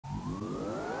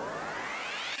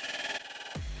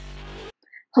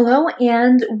Hello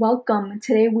and welcome.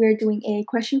 Today we're doing a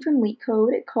question from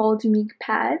LeetCode called Unique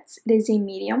Paths. It is a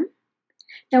medium.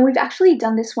 Now we've actually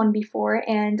done this one before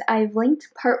and I've linked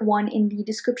part 1 in the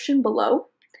description below.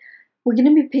 We're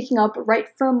going to be picking up right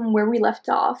from where we left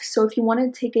off, so if you want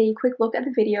to take a quick look at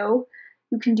the video,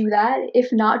 you can do that.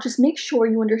 If not, just make sure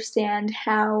you understand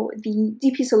how the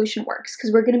DP solution works,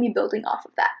 because we're going to be building off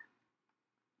of that.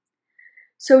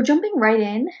 So jumping right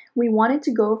in, we wanted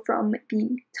to go from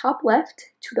the top left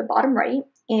to the bottom right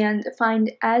and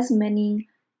find as many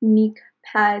unique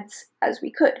paths as we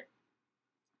could.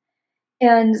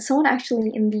 And someone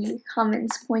actually in the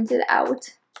comments pointed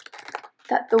out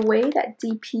that the way that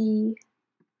DP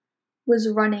was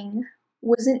running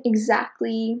wasn't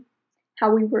exactly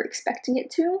how we were expecting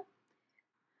it to.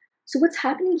 So what's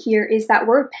happening here is that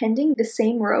we're appending the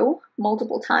same row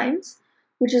multiple times,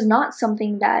 which is not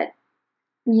something that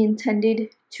we intended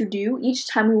to do each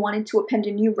time we wanted to append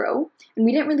a new row, and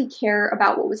we didn't really care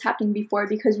about what was happening before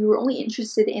because we were only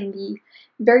interested in the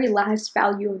very last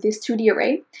value of this 2D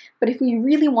array. But if we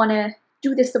really want to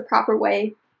do this the proper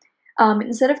way,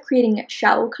 instead of creating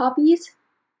shallow copies,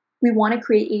 we want to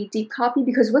create a deep copy,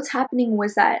 because what's happening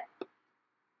was that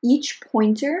each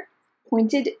pointer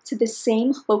pointed to the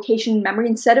same location in memory.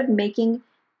 Instead of making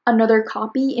another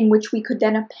copy in which we could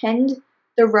then append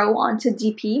the row onto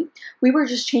DP, we were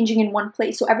just changing in one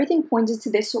place. So everything pointed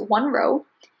to this one row,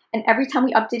 and every time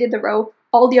we updated the row,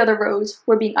 all the other rows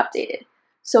were being updated.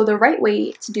 So the right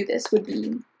way to do this would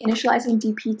be initializing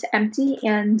DP to empty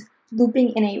and looping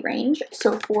in a range.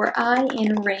 So for I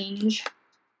in range,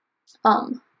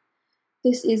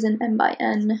 this is an m by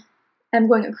n, I'm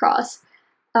going across,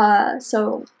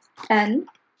 so n,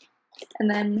 and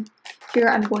then here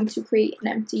I'm going to create an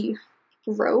empty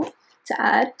row to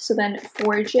add. So then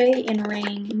for j in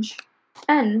range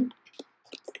n,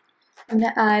 I'm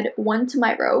going to add 1 to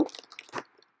my row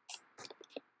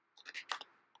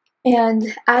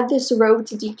and add this row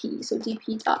to DP. So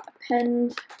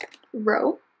dp.append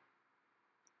row,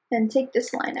 and take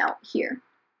this line out here.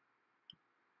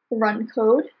 Run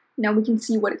code. Now we can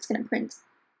see what it's going to print.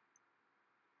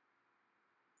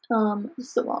 This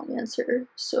is the wrong answer.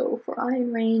 So for I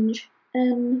in range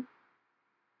n,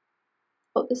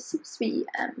 oh, this is supposed to be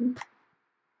m.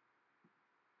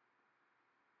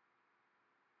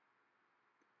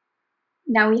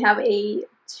 Now we have a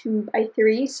 2 by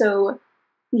 3, so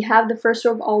we have the first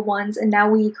row of all ones, and now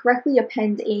we correctly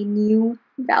append a new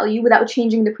value without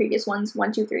changing the previous ones,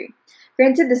 1, 2, 3.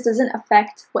 Granted, this doesn't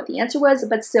affect what the answer was,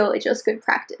 but still, it's just good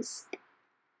practice.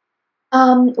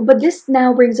 But this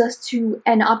now brings us to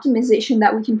an optimization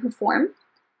that we can perform.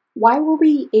 Why were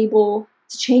we able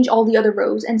to change all the other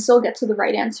rows and still get to the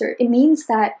right answer? It means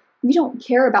that we don't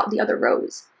care about the other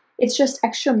rows. It's just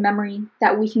extra memory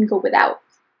that we can go without.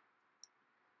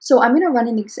 So I'm going to run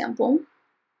an example.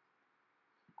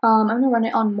 I'm going to run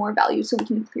it on more values so we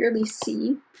can clearly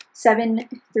see 7,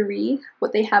 3,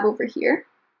 what they have over here.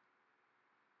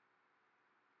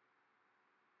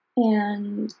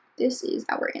 And this is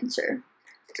our answer.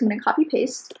 So I'm going to copy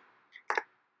paste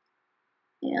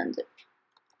and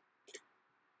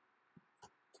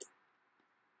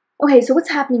okay, so what's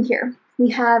happening here?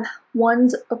 We have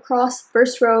ones across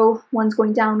first row, ones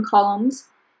going down columns.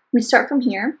 We start from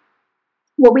here.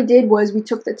 What we did was we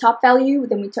took the top value,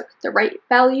 then we took the right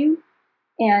value,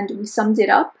 and we summed it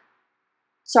up.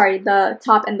 Sorry, the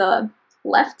top and the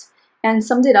left, and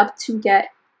summed it up to get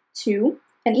 2.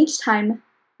 And each time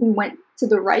we went to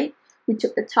the right, we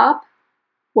took the top,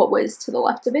 what was to the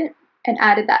left of it, and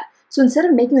added that. So instead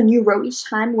of making a new row each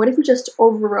time, what if we just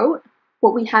overwrote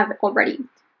what we have already?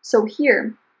 So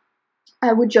here,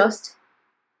 I would just,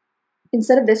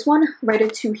 instead of this one, write a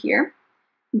 2 here.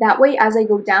 That way, as I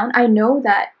go down, I know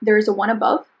that there's a 1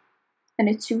 above and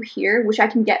a 2 here, which I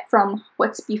can get from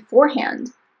what's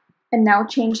beforehand, and now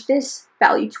change this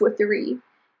value to a 3.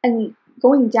 And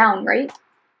going down, right,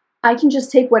 I can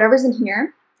just take whatever's in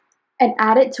here and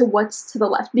add it to what's to the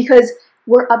left, because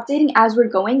we're updating as we're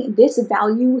going. This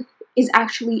value is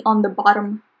actually on the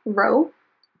bottom row.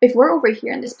 If we're over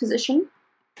here in this position,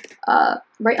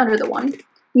 right under the 1,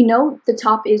 we know the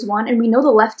top is 1, and we know the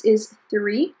left is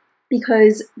 3,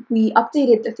 because we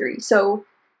updated the 3. So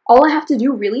all I have to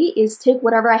do really is take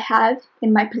whatever I have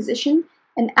in my position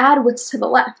and add what's to the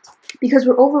left, because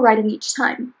we're overriding each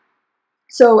time.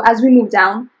 So as we move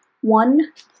down, 1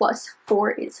 plus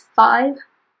 4 is 5,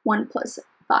 1 plus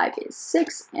 5 is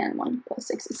 6, and 1 plus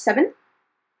 6 is 7.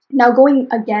 Now going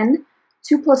again,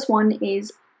 2 plus 1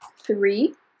 is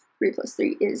 3, 3 plus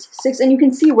 3 is 6, and you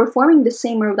can see we're forming the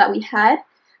same row that we had,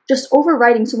 just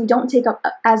overwriting so we don't take up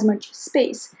as much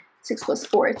space. 6 plus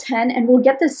 4, 10, and we'll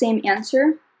get the same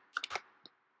answer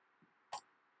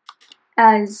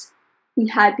as we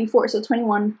had before. So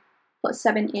 21 plus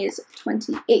 7 is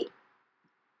 28.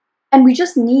 And we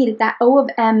just need that O of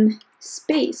M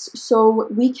space, so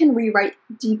we can rewrite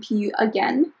dp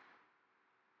again.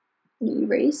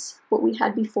 Erase what we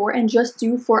had before and just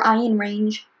do for I in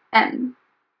range M.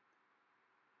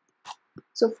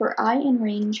 So for I in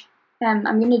range M,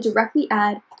 I'm going to directly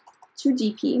add to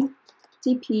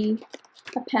dp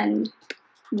append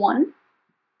 1.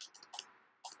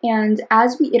 And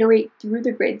as we iterate through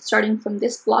the grid, starting from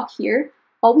this block here,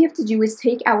 all we have to do is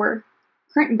take our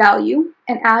current value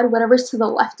and add whatever's to the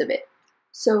left of it.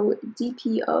 So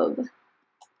dp of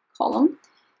column.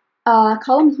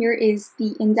 Column here is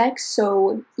the index,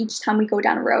 so each time we go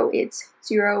down a row, it's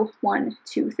 0, 1,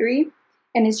 2, 3,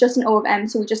 and it's just an O of M,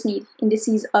 so we just need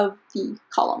indices of the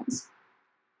columns.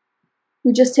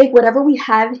 We just take whatever we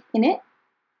have in it,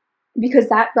 because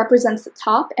that represents the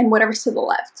top, and whatever's to the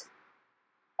left,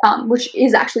 which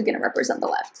is actually going to represent the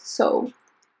left. So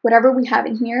whatever we have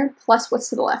in here, plus what's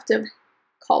to the left of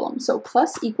column. So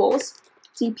plus equals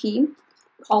dp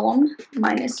column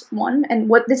minus 1, and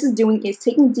what this is doing is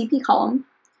taking dp column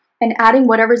and adding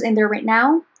whatever's in there right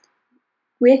now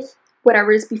with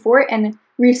whatever is before it and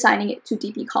reassigning it to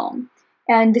dp column.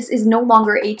 And this is no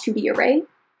longer a 2D array,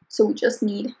 so we just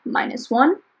need minus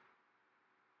 1.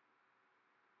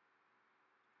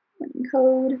 Running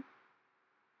code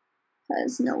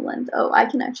has no length. Oh, I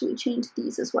can actually change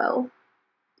these as well.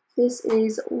 This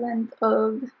is length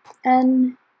of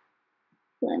n,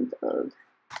 length of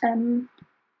m.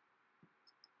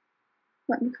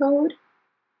 Run code,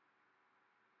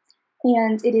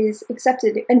 and it is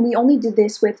accepted, and we only did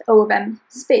this with O of M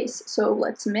space, so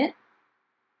let's submit.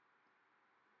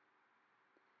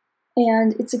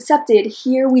 And it's accepted.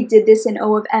 Here we did this in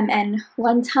O of MN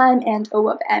runtime and O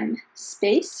of M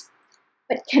space,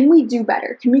 but can we do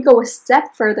better? Can we go a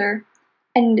step further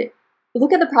and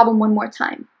look at the problem one more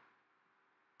time?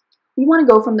 We want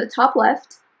to go from the top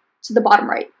left to the bottom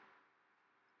right.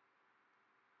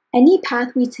 Any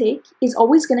path we take is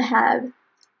always going to have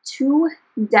 2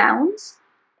 downs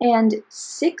and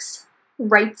 6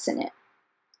 rights in it.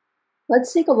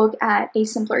 Let's take a look at a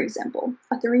simpler example,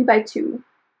 a 3 by 2.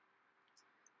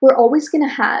 We're always going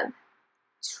to have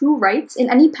 2 rights in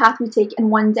any path we take and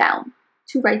 1 down.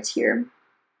 2 rights here,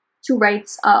 2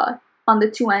 rights on the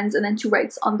 2 ends, and then 2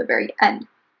 rights on the very end.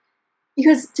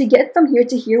 Because to get from here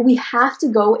to here, we have to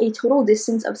go a total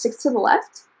distance of 6 to the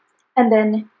left, and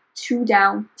then 2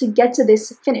 down to get to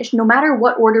this finish, no matter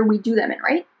what order we do them in,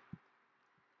 right?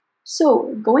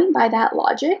 So going by that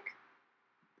logic,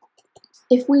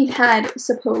 if we had,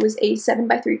 suppose, a 7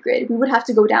 by 3 grid, we would have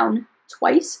to go down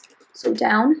twice. So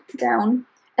down, down,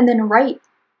 and then right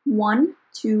 1,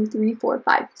 2, 3, 4,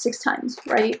 5, 6 times.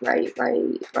 Right.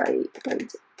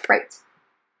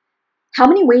 How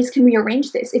many ways can we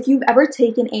arrange this? If you've ever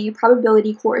taken a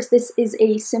probability course, this is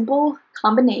a simple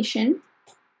combination.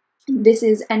 This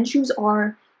is n choose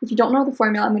r. If you don't know the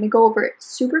formula, I'm going to go over it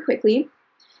super quickly.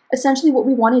 Essentially, what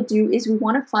we want to do is we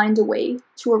want to find a way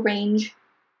to arrange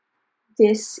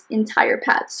this entire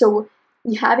path. So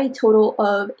we have a total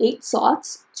of 8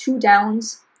 slots, 2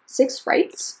 downs, 6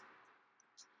 rights.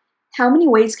 How many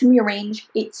ways can we arrange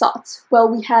 8 slots? Well,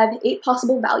 we have 8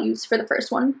 possible values for the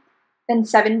first one, then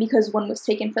 7 because 1 was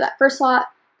taken for that first slot,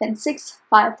 then 6,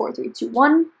 5, 4, 3, 2,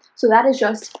 1. So that is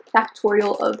just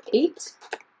factorial of 8.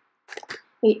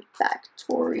 8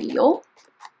 factorial.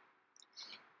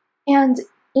 And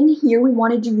in here, we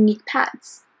want to do unique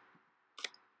paths.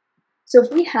 So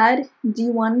if we had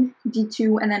D1,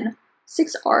 D2, and then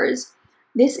 6 R's,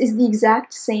 this is the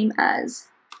exact same as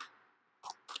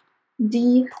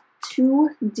D2,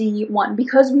 D1,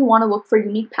 because we want to look for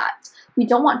unique paths. We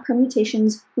don't want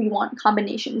permutations, we want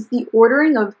combinations. The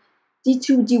ordering of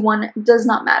D2, D1 does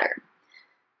not matter.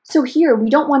 So here, we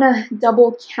don't want to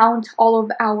double count all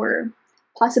of our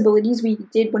possibilities we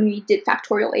did when we did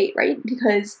factorial 8, right?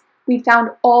 Because we found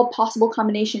all possible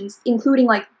combinations, including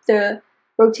like the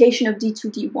rotation of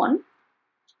D2, D1.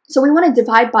 So we want to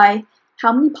divide by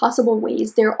how many possible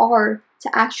ways there are to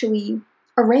actually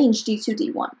arrange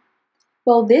D2, D1.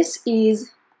 Well, this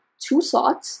is 2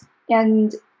 slots,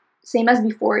 and same as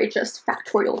before, it's just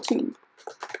factorial 2.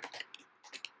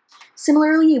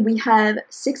 Similarly, we have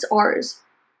 6 R's.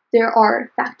 There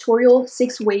are factorial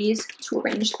 6 ways to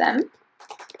arrange them.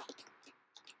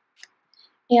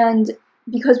 And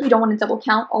because we don't want to double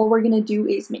count, all we're going to do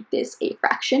is make this a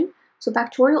fraction. So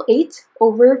factorial 8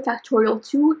 over factorial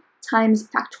 2 times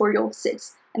factorial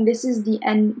 6. And this is the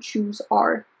n choose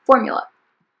r formula.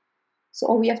 So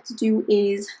all we have to do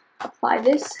is apply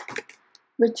this,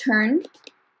 return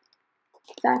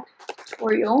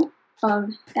factorial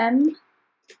of m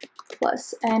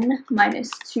plus n minus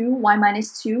 2, y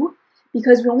minus 2,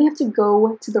 because we only have to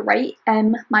go to the right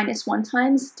m minus 1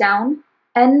 times, down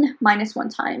n minus 1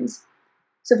 times.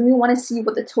 So if we want to see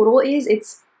what the total is,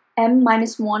 it's m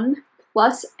minus 1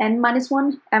 plus n minus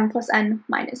 1, m plus n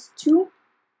minus 2.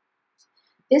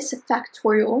 This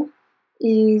factorial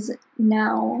is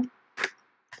now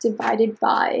divided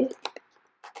by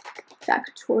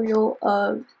factorial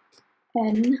of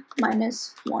n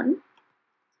minus 1,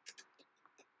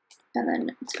 and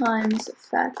then times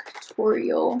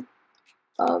factorial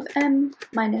of m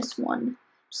minus 1. I'm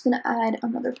just going to add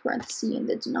another parenthesis in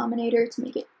the denominator to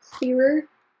make it clearer.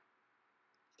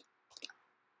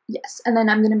 Yes, and then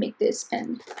I'm going to make this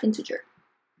an integer.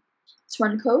 Let's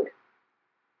run code.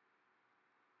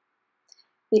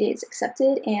 It is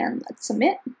accepted, and let's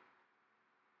submit.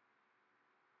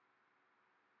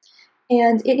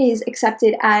 And it is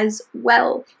accepted as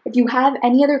well. If you have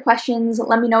any other questions,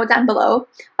 let me know down below.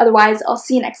 Otherwise, I'll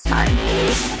see you next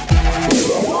time.